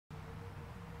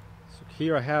So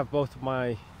here I have both of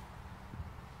my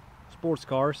sports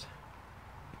cars.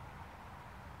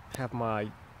 I have my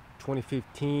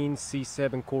 2015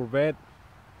 C7 Corvette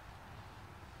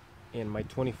and my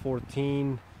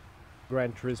 2014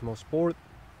 Gran Turismo Sport.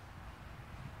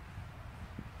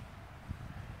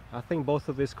 I think both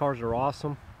of these cars are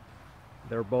awesome.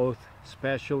 They're both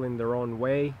special in their own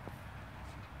way.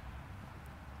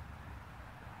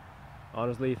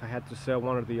 Honestly, if I had to sell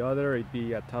one or the other, it'd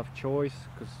be a tough choice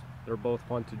because they're both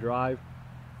fun to drive.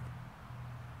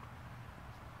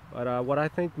 But what I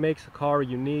think makes a car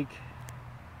unique,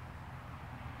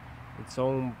 its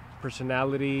own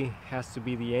personality, has to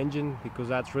be the engine, because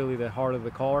that's really the heart of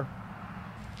the car.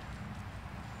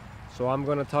 So I'm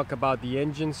going to talk about the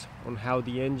engines, on how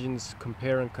the engines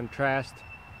compare and contrast.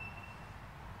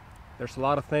 There's a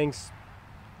lot of things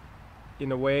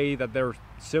in a way that they're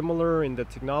similar in the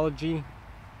technology,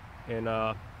 and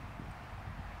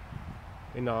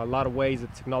in a lot of ways the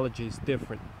technology is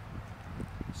different.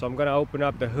 So I'm gonna open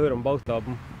up the hood on both of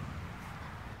them.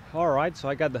 Alright, so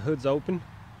I got the hoods open.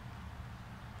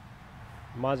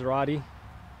 Maserati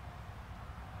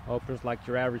opens like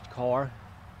your average car.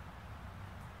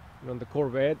 And on the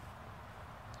Corvette,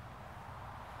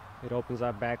 it opens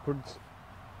up backwards.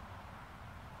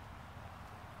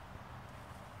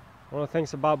 One of the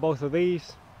things about both of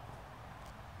these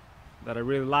that I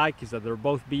really like is that they're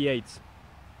both V8s.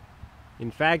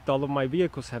 In fact, all of my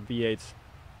vehicles have V8s.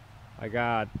 I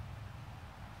got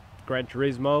Gran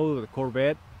Turismo, the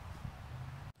Corvette,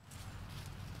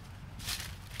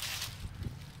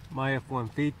 my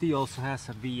F-150 also has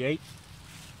a V8.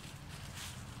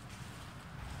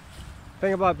 The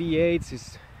thing about V8s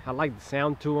is I like the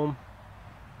sound to them.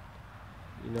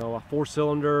 You know, a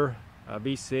 4-cylinder, a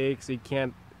V6, it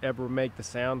can't ever make the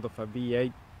sound of a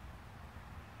V8.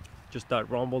 Just that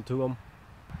rumble to them.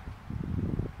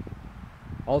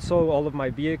 Also, all of my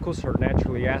vehicles are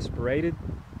naturally aspirated,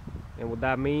 and what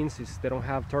that means is they don't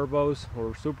have turbos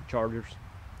or superchargers.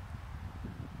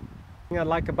 The thing I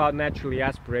like about naturally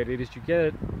aspirated is you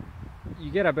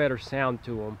get a better sound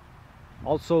to them.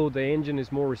 Also, the engine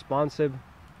is more responsive.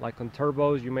 Like on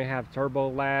turbos, you may have turbo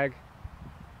lag.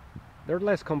 They're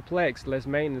less complex, less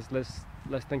maintenance,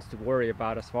 less things to worry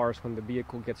about as far as when the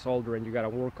vehicle gets older and you got to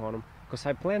work on them. Because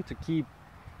I plan to keep,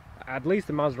 at least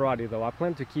the Maserati though, I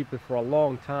plan to keep it for a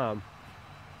long time.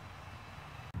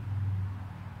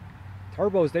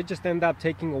 Turbos, they just end up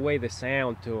taking away the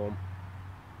sound to them.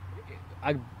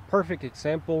 A perfect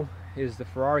example is the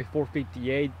Ferrari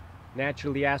 458,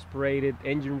 naturally aspirated,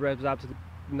 engine revs up to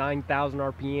 9,000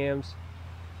 RPMs,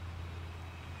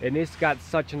 and it's got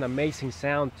such an amazing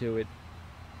sound to it.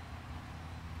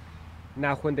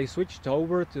 Now when they switched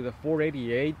over to the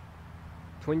 488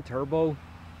 twin turbo,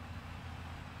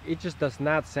 it just does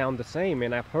not sound the same,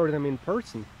 and I've heard them in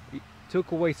person. It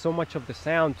took away so much of the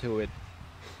sound to it.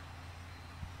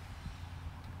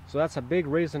 So that's a big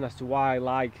reason as to why I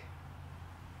like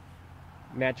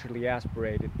naturally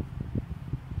aspirated.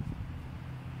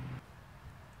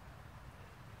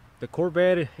 The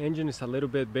Corvette engine is a little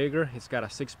bit bigger. It's got a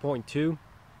 6.2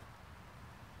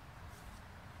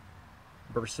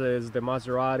 versus the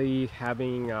Maserati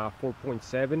having a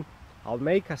 4.7. I'll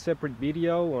make a separate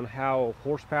video on how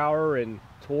horsepower and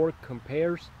torque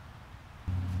compares.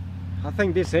 I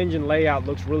think this engine layout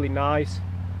looks really nice.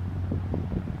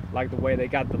 Like the way they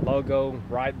got the logo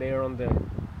right there on the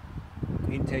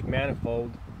intake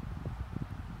manifold.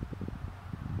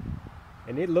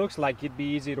 And it looks like it'd be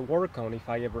easy to work on if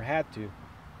I ever had to.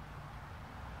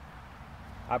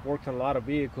 I've worked on a lot of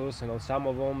vehicles, and on some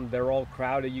of them they're all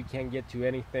crowded, you can't get to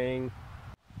anything.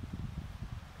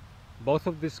 Both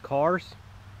of these cars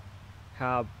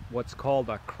have what's called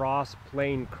a cross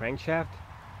plane crankshaft.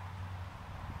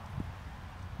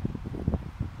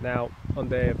 Now on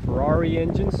the Ferrari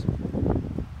engines,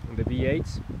 on the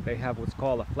V8s, they have what's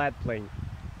called a flat plane.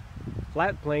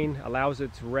 Flat plane allows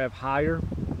it to rev higher,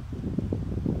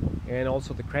 and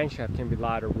also the crankshaft can be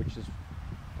lighter, which is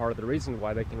part of the reason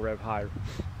why they can rev higher.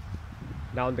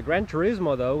 Now in the Gran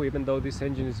Turismo though, even though this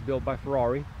engine is built by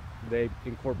Ferrari, they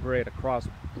incorporate a cross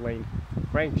plane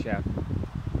crankshaft.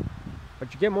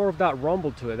 But you get more of that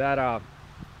rumble to it, that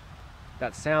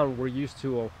sound we're used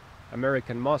to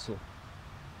American muscle.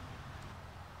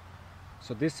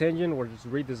 So this engine was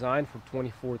redesigned for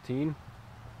 2014,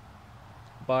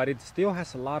 but it still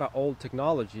has a lot of old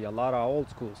technology, a lot of old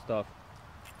school stuff.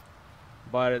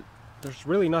 But there's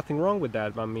really nothing wrong with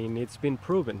that. I mean, it's been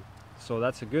proven, so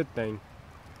that's a good thing.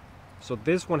 So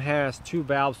this one has 2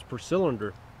 valves per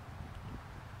cylinder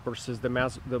versus the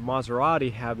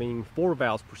Maserati having 4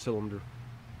 valves per cylinder.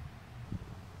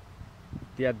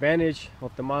 The advantage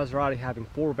of the Maserati having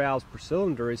 4 valves per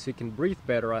cylinder is it can breathe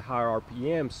better at higher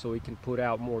RPMs, so it can put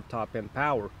out more top-end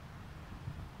power.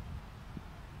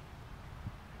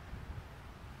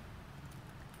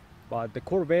 But the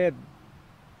Corvette,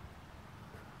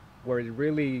 where it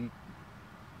really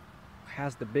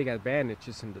has the big advantage,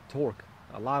 is in the torque.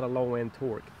 A lot of low-end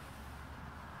torque.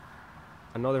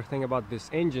 Another thing about this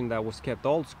engine that was kept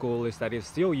old school is that it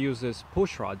still uses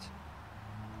push rods.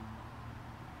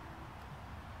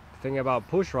 The thing about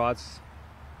push rods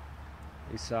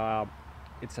is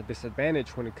it's a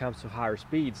disadvantage when it comes to higher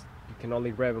speeds. You can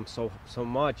only rev them so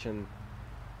much, and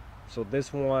so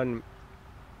this one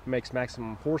makes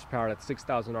maximum horsepower at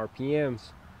 6,000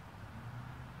 RPMs.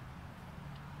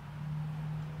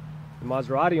 The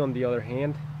Maserati, on the other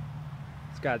hand,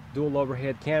 it's got dual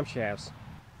overhead camshafts.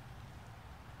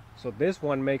 So this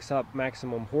one makes up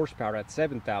maximum horsepower at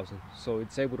 7,000, so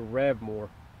it's able to rev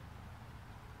more.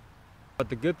 But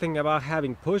the good thing about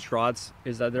having push rods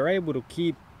is that they're able to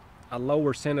keep a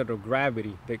lower center of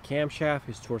gravity. The camshaft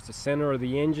is towards the center of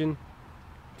the engine,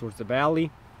 towards the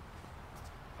valley,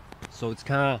 so it's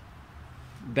kind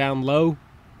of down low.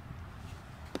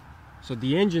 So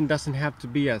the engine doesn't have to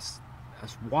be as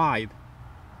wide.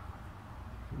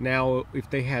 Now, if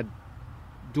they had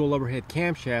dual overhead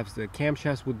camshafts, the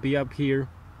camshafts would be up here,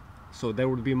 so there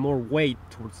would be more weight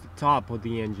towards the top of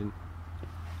the engine.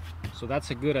 So that's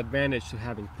a good advantage to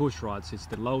having push rods. It's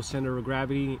the low center of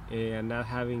gravity and not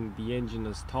having the engine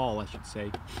as tall, I should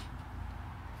say.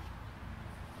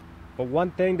 But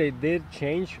one thing they did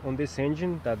change on this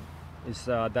engine that is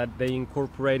that they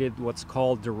incorporated what's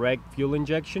called direct fuel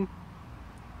injection.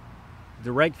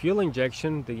 Direct fuel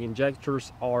injection, the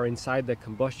injectors are inside the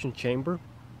combustion chamber,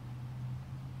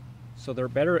 so they're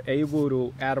better able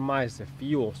to atomize the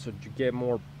fuel, so you get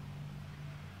more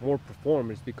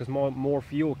performance, because more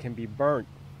fuel can be burnt.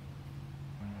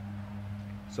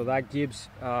 So that gives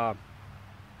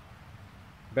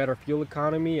better fuel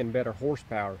economy and better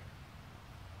horsepower.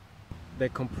 The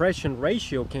compression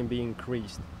ratio can be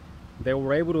increased. They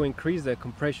were able to increase the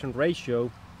compression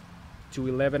ratio to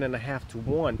 11.5 to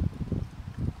 1.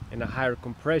 And a higher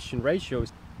compression ratio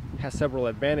has several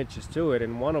advantages to it,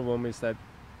 and one of them is that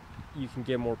you can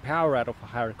get more power out of a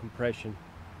higher compression.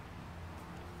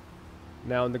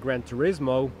 Now in the Gran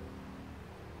Turismo,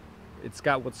 it's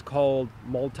got what's called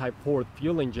multi-port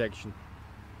fuel injection.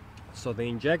 So the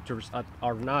injectors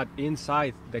are not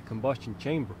inside the combustion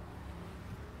chamber.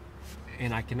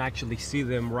 And I can actually see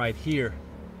them right here.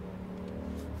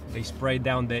 They spray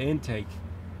down the intake.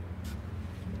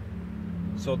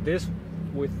 So this,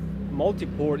 with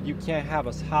multi-port, you can't have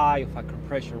as high of a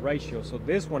compression ratio. So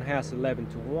this one has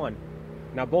 11 to 1.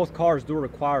 Now both cars do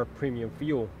require premium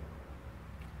fuel,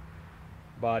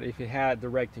 but if it had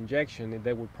direct injection,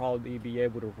 they would probably be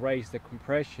able to raise the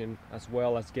compression as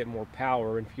well as get more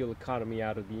power and fuel economy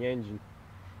out of the engine.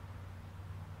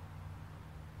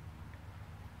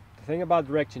 The thing about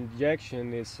direct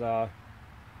injection is the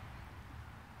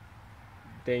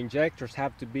injectors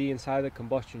have to be inside the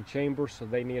combustion chamber, so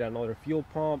they need another fuel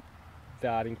pump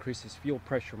that increases fuel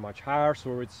pressure much higher,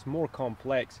 so it's more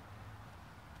complex.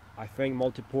 I think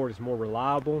multi-port is more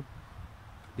reliable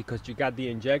because you got the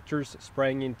injectors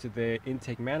spraying into the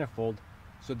intake manifold,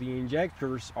 so the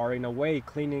injectors are in a way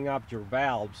cleaning up your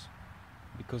valves,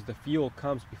 because the fuel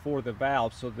comes before the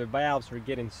valves, so the valves are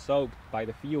getting soaked by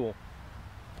the fuel.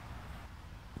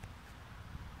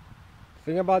 The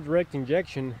thing about direct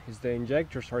injection is the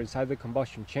injectors are inside the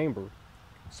combustion chamber,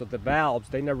 so the valves,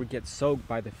 they never get soaked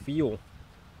by the fuel,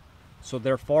 so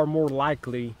they're far more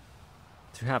likely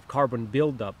to have carbon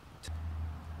buildup.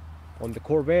 On the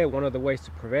Corvette, one of the ways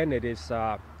to prevent it is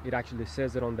it actually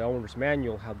says it on the owner's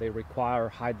manual how they require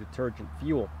high detergent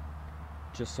fuel,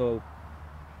 just so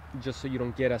you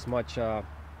don't get as much of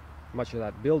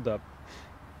that buildup.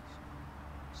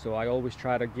 So I always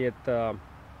try to get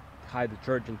high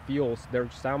detergent fuels.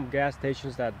 There's some gas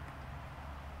stations that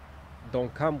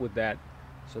don't come with that,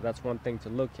 so that's one thing to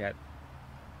look at.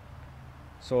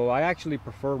 So I actually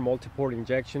prefer multi-port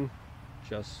injection,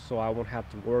 just so I won't have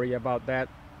to worry about that.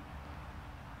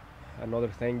 Another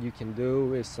thing you can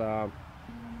do is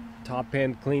top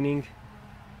end cleaning.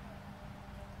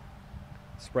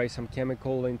 Spray some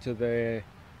chemical into the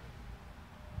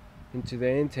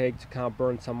intake to kind of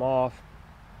burn some off.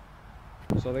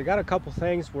 So they got a couple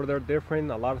things where they're different.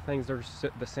 A lot of things are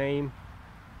the same.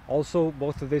 Also,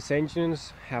 both of these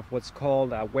engines have what's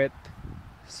called a wet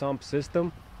sump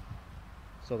system.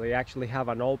 So they actually have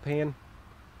an oil pan.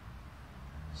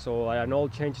 So an oil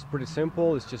change is pretty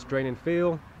simple. It's just drain and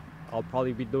fill. I'll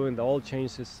probably be doing the oil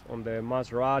changes on the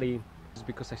Maserati just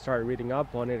because I started reading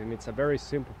up on it, and it's a very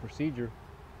simple procedure.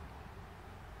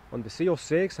 On the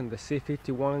C06 and the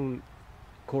C51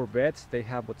 Corvettes, they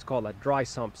have what's called a dry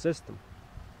sump system.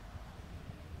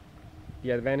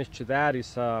 The advantage to that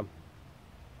is going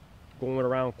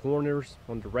around corners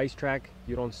on the racetrack,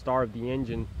 you don't starve the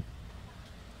engine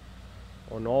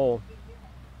on oil.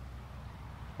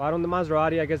 But on the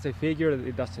Maserati, I guess they figured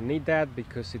it doesn't need that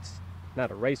because it's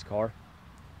not a race car.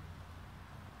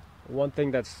 One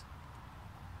thing that's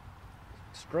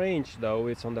strange though,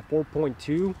 it's on the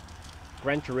 4.2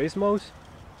 Gran Turismos,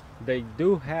 they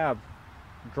do have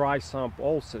dry sump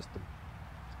oil system.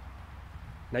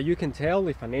 Now you can tell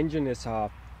if an engine is the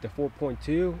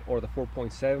 4.2 or the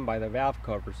 4.7 by the valve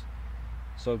covers.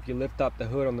 So if you lift up the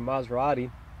hood on the Maserati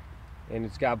and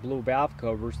it's got blue valve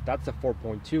covers, that's a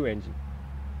 4.2 engine.